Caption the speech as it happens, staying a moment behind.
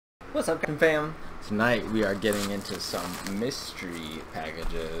What's up, fam? Tonight we are getting into some mystery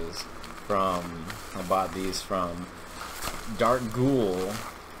packages from, I bought these from DarkGhoul,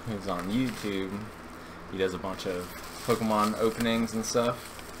 who's on YouTube. He does a bunch of Pokemon openings and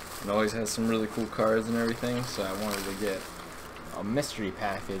stuff, and always has some really cool cards and everything, so I wanted to get a mystery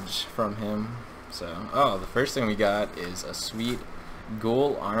package from him. So, the first thing we got is a sweet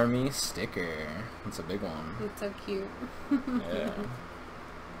Ghoul Army sticker. That's a big one. It's so cute. Yeah.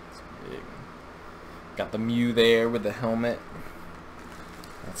 Big. Got the Mew there with the helmet.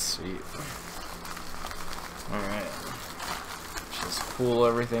 That's sweet. Alright. Just pull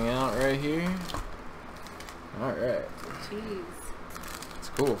everything out right here. Alright. Jeez. It's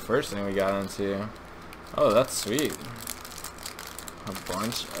cool. First thing we got into. Oh, that's sweet. A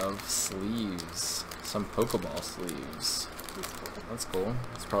bunch of sleeves. Some Pokeball sleeves. That's cool.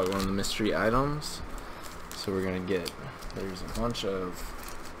 That's probably one of the mystery items. So we're gonna get, there's a bunch of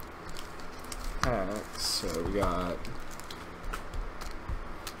packs. So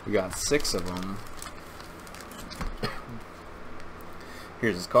we got 6 of them.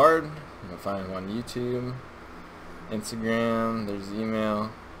 Here's his card. You can find him on YouTube, Instagram. There's his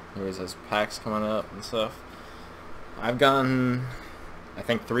email. He always has packs coming up and stuff. I've gotten, I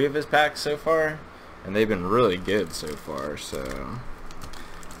think, 3 of his packs so far, and they've been really good so far. So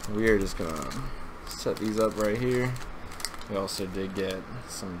we are just gonna set these up right here. We also did get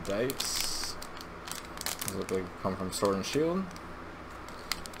some dice. These look like they come from Sword and Shield,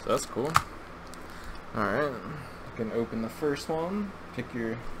 so that's cool. Alright, you can open the first one. Pick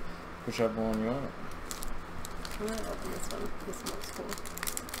whichever one you want. I'm gonna open this one. This one looks cool.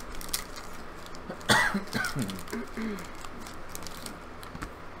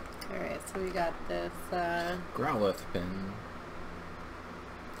 Alright, so we got this, Growlithe pin.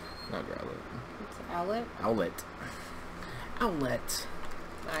 Not Growlithe. it's Owlet. Owlet. Owlet.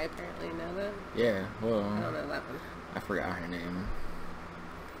 I apparently know that. Yeah, well, I don't know that one. I forgot her name.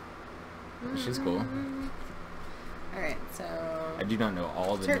 She's cool. Alright, so I do not know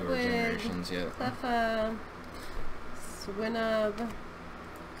all the newer Turtwig, generations yet. Cleffa, Swinub,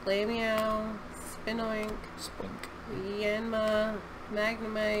 Claymeow, Spinoink, Spink. Yanma,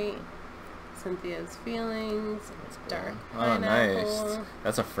 Magnemite, Cynthia's Feelings, That's cool. Dark Oh, Pineapple. nice.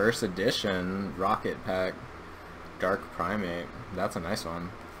 That's a first edition Rocket Pack Dark Primate. That's a nice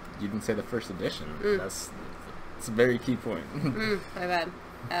one. You didn't say the first edition. That's a very key point. My bad.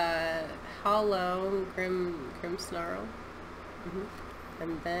 Hollow, Grim Snarl.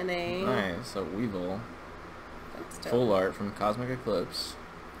 And then a... Nice, a Weevil. That's dope. Full art from Cosmic Eclipse.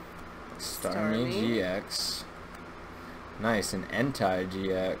 Starmie GX. Nice, an Entei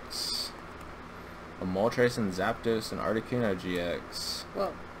GX. A Moltres and Zapdos and Articuno GX.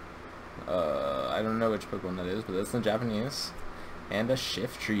 Whoa. I don't know which Pokemon that is, but that's in Japanese. And a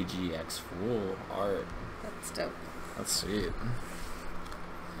Shiftry GX full art. That's dope. That's sweet.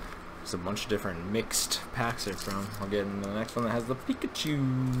 There's a bunch of different mixed packs they're from. I'll get into the next one that has the Pikachu.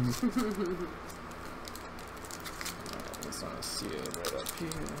 This one is sealed right up here.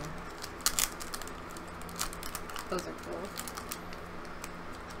 Those are cool.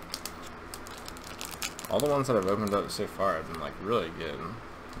 All the ones that I've opened up so far have been like really good.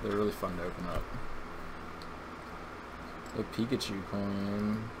 They're really fun to open up. A Pikachu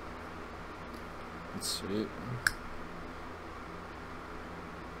coin. That's sweet.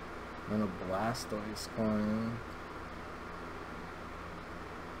 And a Blastoise coin.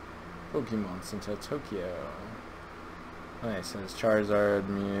 Pokemon Center Tokyo. Nice, and it's Charizard,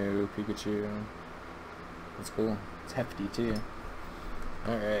 Mew, Pikachu. That's cool. It's hefty too.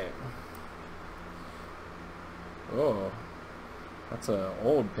 Alright. Oh. That's a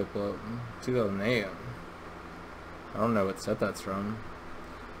old Piplup. 2008. I don't know what set that's from.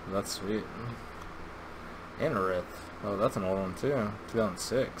 But that's sweet. Anorith. Oh, that's an old one too.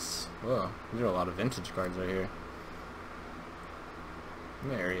 2006. Whoa, these are a lot of vintage cards right here.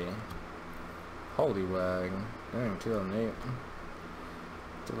 Mary. Poliwag. Dang, 2008.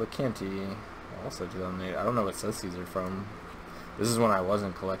 Delacanty. Also 2008. I don't know what sets these are from. This is when I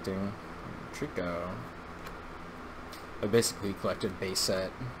wasn't collecting. Trico. I basically collected base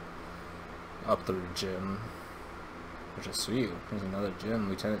set up through gym. Which is sweet. There's another gym.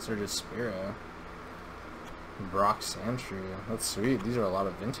 Lieutenant Surge's Spiro. Brock Sandshrew. That's sweet. These are a lot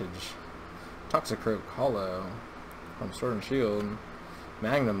of vintage. Toxicroak Hollow from Sword and Shield.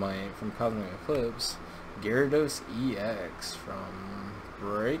 Magnemite from Cosmic Eclipse. Gyarados EX from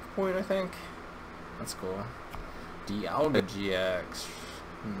Breakpoint, I think. That's cool. Dialga GX.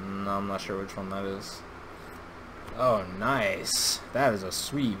 No, I'm not sure which one that is. Oh, nice. That is a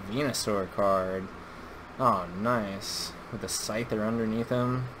sweet Venusaur card. Oh, nice. With the Scyther underneath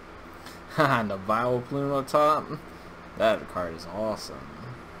him. Haha, the Vile Plume up top. That card is awesome.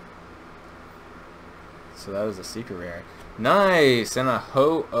 So that was a secret rare. Nice! And a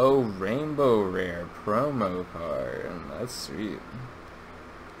Ho-Oh Rainbow Rare promo card. That's sweet.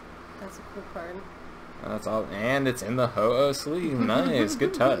 That's a cool card. That's all, and it's in the Ho-Oh sleeve. Nice,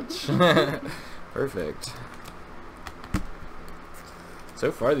 good touch. Perfect.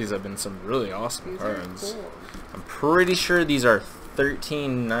 So far, these have been some really awesome cards. Cool. I'm pretty sure these are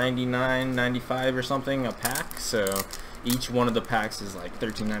 $13.99.95 or something a pack. So each one of the packs is like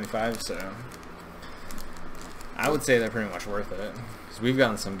 $13.95. So I would say they're pretty much worth it, because we've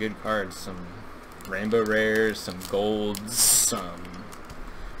gotten some good cards, some rainbow rares, some golds, some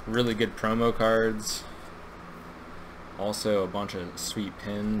really good promo cards. Also a bunch of sweet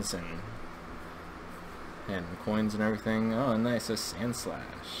pins and coins and everything. Oh, nice, a Sand Slash.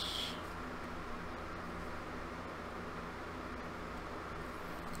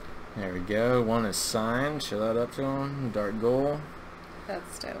 There we go. One is signed. Show that up to him. DarkGhoul.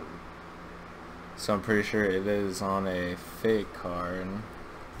 That's dope. So I'm pretty sure it is on a fake card.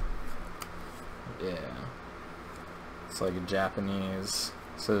 Yeah. It's like a Japanese.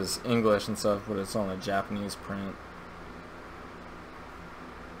 It says English and stuff, but it's on a Japanese print.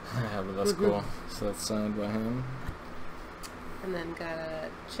 Yeah, but that's cool. So that's signed by him. And then got a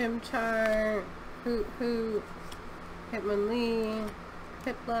Chimchar, Hoot Hoot, Hitmonlee,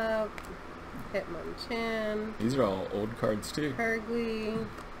 Piplup, Hitmonchan. These are all old cards too. Hergly,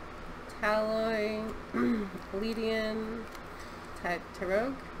 Talloy, Leedian,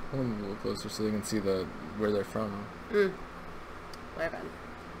 Tarogue. Hold them a little closer so they can see where they're from. My bad.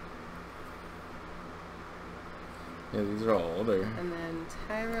 Yeah, these are all older. And then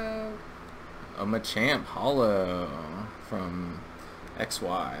Tyrogue. A Machamp Hollow from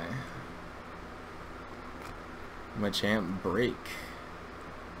XY. Machamp Break,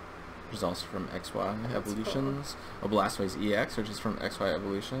 which is also from XY Evolutions. Cool. A Blastoise EX, which is from XY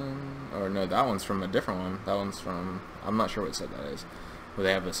Evolution. Or no, that one's from a different one. That one's from, I'm not sure what set that is. But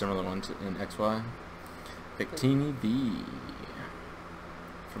they have a similar one in XY. Victini V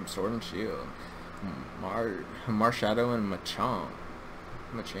from Sword and Shield. Marshadow and Machamp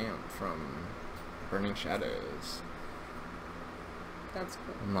from Burning Shadows. That's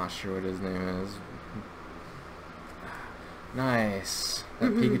cool. I'm not sure what his name is. Nice.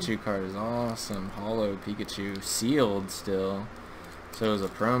 That Pikachu card is awesome. Hollow Pikachu, sealed still. So it was a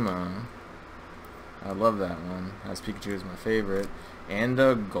promo. I love that one. As Pikachu is my favorite. And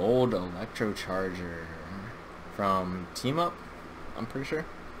a gold Electro Charger from Team Up, I'm pretty sure.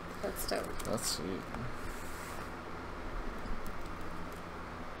 That's dope. That's sweet.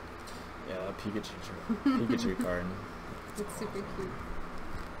 Yeah, that Pikachu card. It's super cute.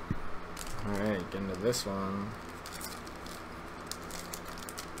 Alright, get into this one.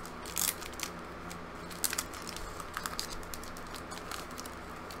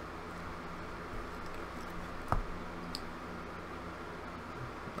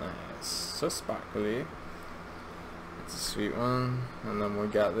 Nice. So sparkly. It's a sweet one. And then we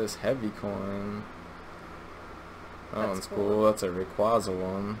got this heavy coin. That one's cool. That's a Rayquaza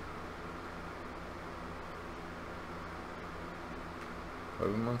one.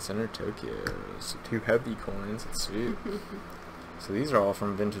 Pokemon Center Tokyo. So 2 heavy coins. That's sweet. So these are all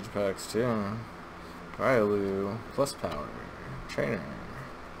from vintage packs too. Railu, Plus Power, Trainer,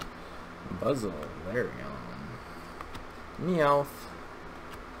 Buzzle, Larion, Meowth,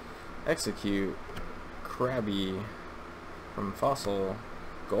 Execute, Krabby from Fossil,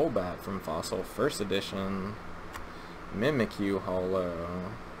 Golbat from Fossil, First Edition, Mimikyu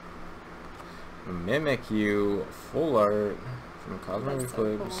Hollow, Mimikyu Full Art from Cosmic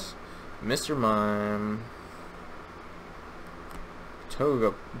Eclipse, so cool. Mr. Mime,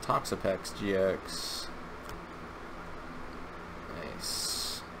 Toxapex GX.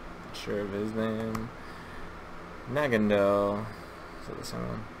 Nice. Not sure of his name. Nagandel. Is that the same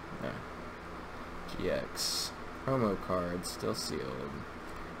one? No. GX. Promo card still sealed.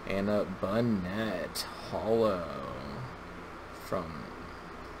 And a Bunnet Hollow from,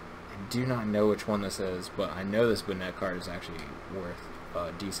 I do not know which one this is, but I know this Bunnet card is actually worth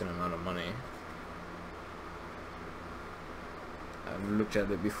a decent amount of money. I've looked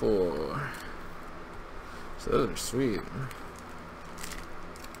at it before. So those are sweet.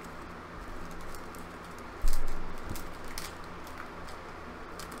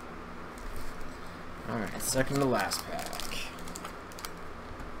 Alright, second to last pack.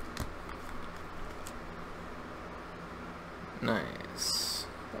 Nice.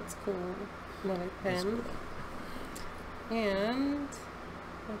 That's cool. Another That's pen. cool. And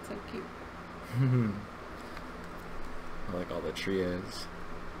that's so cute. I like all the trios.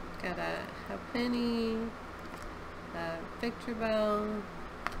 Got a Halfpenny, a Victor Bell,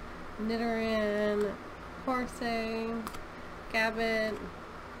 Nidoran, Horsey, Gabbit,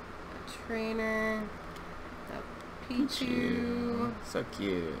 a Trainer, a Pichu. So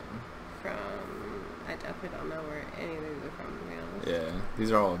cute. From, I definitely don't know where any of these are from, to be honest. Yeah,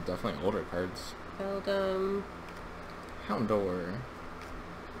 these are all definitely older cards. Beldum. Houndour.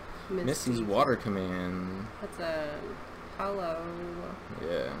 Misty's Water Command. That's a hollow.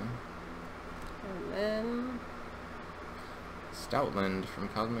 Yeah. And then Stoutland from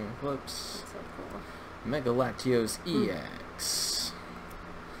Cosmic Eclipse. that's so cool. Megalactios EX.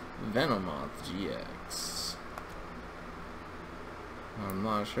 Venomoth GX. I'm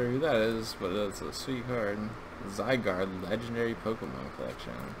not sure who that is, but that's a sweet card. Zygarde Legendary Pokemon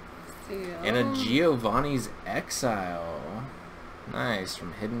Collection. Seal. And a Giovanni's Exile. Nice,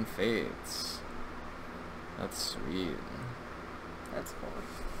 from Hidden Fates. That's sweet. That's cool.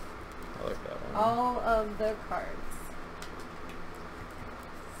 I like that one. All of the cards.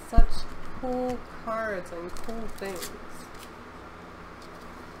 Such cool cards and cool things.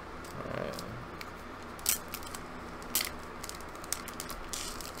 Alright.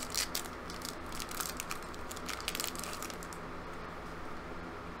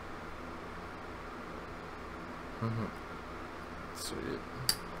 Sweet.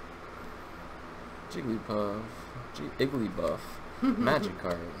 Jigglypuff, Igglybuff,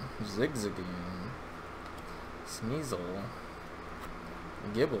 Magikarp, Zigzagoon, Sneasel,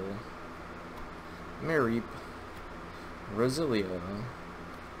 Gibble, Mareep, Roselia,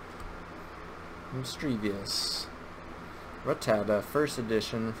 Mischievous, Rattata, first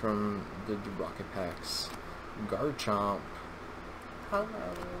edition from the Rocket Packs, Garchomp, Hello.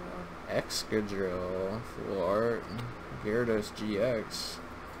 Excadrill, full art, Gyarados GX.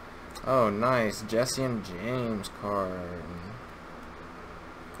 Oh, nice, Jesse and James card.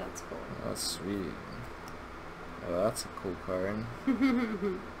 That's cool. That's sweet. Oh, that's a cool card.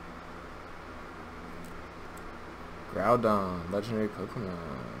 Groudon, legendary Pokemon.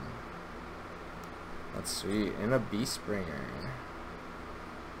 That's sweet. And a Beastbringer.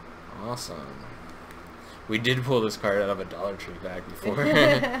 Awesome. We did pull this card out of a Dollar Tree pack before,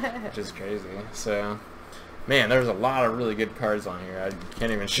 which is crazy. So, man, there's a lot of really good cards on here. I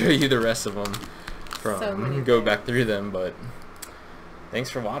can't even show you the rest of them from go back through them, but thanks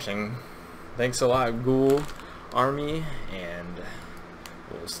for watching. Thanks a lot, Ghoul Army, and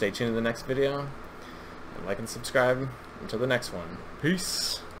we'll stay tuned to the next video. And like and subscribe until the next one.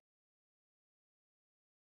 Peace.